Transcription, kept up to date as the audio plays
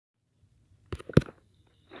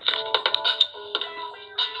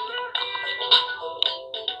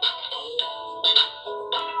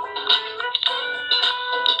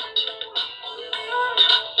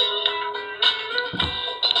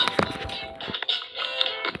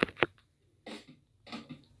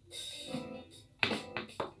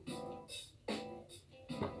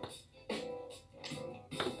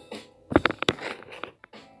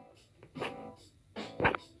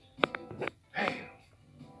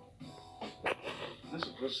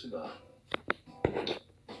good cigar.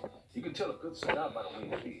 You can tell a good cigar by the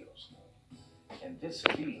way it feels. And this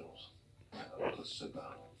feels like a good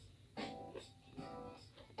cigar.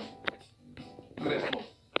 Look at that smoke.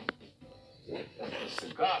 That's the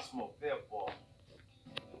cigar smoke there, boy.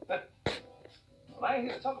 Well, I ain't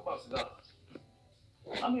here to talk about cigars.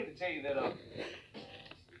 I'm here to tell you that I'm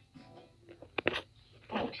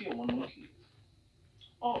gonna kill one of them kids.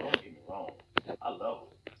 Oh, don't get me wrong. I love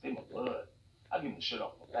them. They my blood. I give them the shirt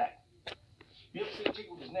off my back. You ever see a chick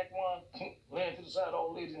with his neck run, ran to the side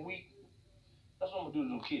all lazy and weak? That's what I'm gonna do to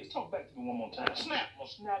them kids. Talk back to me one more time. Snap. I'm gonna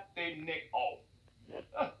snap their neck off.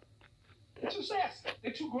 They're too sassy.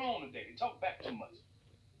 They're too grown today. They talk back too much.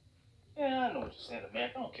 Yeah, I know what you're saying,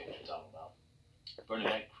 man. I don't care what you're talking about. Bernie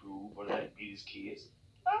Mac crew, Bernie Mac beat his kids.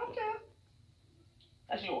 I don't care.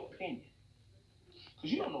 That's your opinion.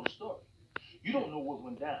 Because you don't know the story. You don't know what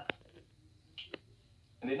went down.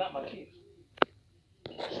 And they're not my kids.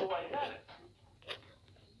 So why you got it?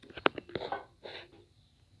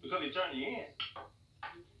 Because they turned you in.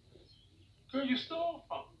 Girl, you stole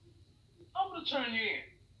from them. I'm gonna turn you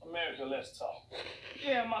in. America, let's talk.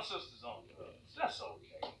 Yeah, my sister's on drugs. That's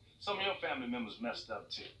okay. Some of your family members messed up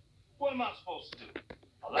too. What am I supposed to do?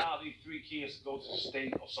 Allow these 3 kids to go to the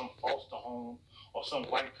state or some foster home or some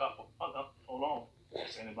white couple? Hold on.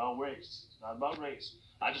 This ain't about race. It's not about race.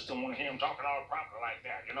 I just don't want to hear them talking all proper like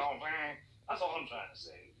that. You know what I'm saying? That's all I'm trying to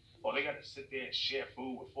say. Or they got to sit there and share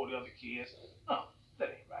food with 40 other kids. No, that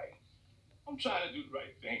ain't right. I'm trying to do the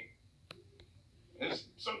right thing. And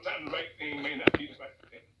sometimes the right thing may not be the right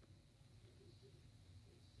thing.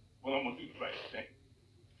 Well, I'm going to do the right thing.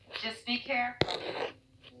 Just be careful.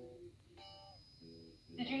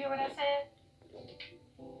 Did you hear what I said?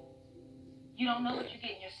 You don't know what you're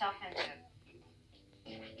getting yourself into.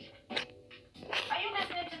 Are you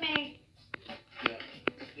listening to me?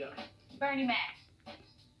 Yeah. Bernie Mac.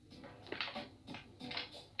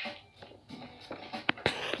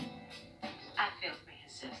 I feel for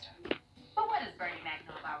his sister. But what does Bernie Mac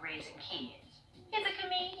know about raising kids? He's a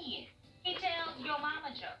comedian. He tells your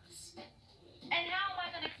mama jokes. And how am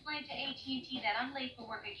I going to explain to AT&T that I'm late for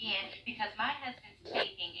work again because my husband's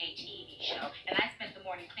taping a TV show and I spent the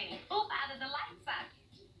morning cleaning poop out of the light socket?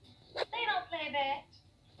 They don't play that.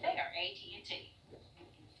 They are AT&T.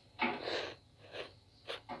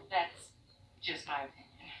 That's just my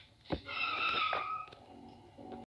opinion.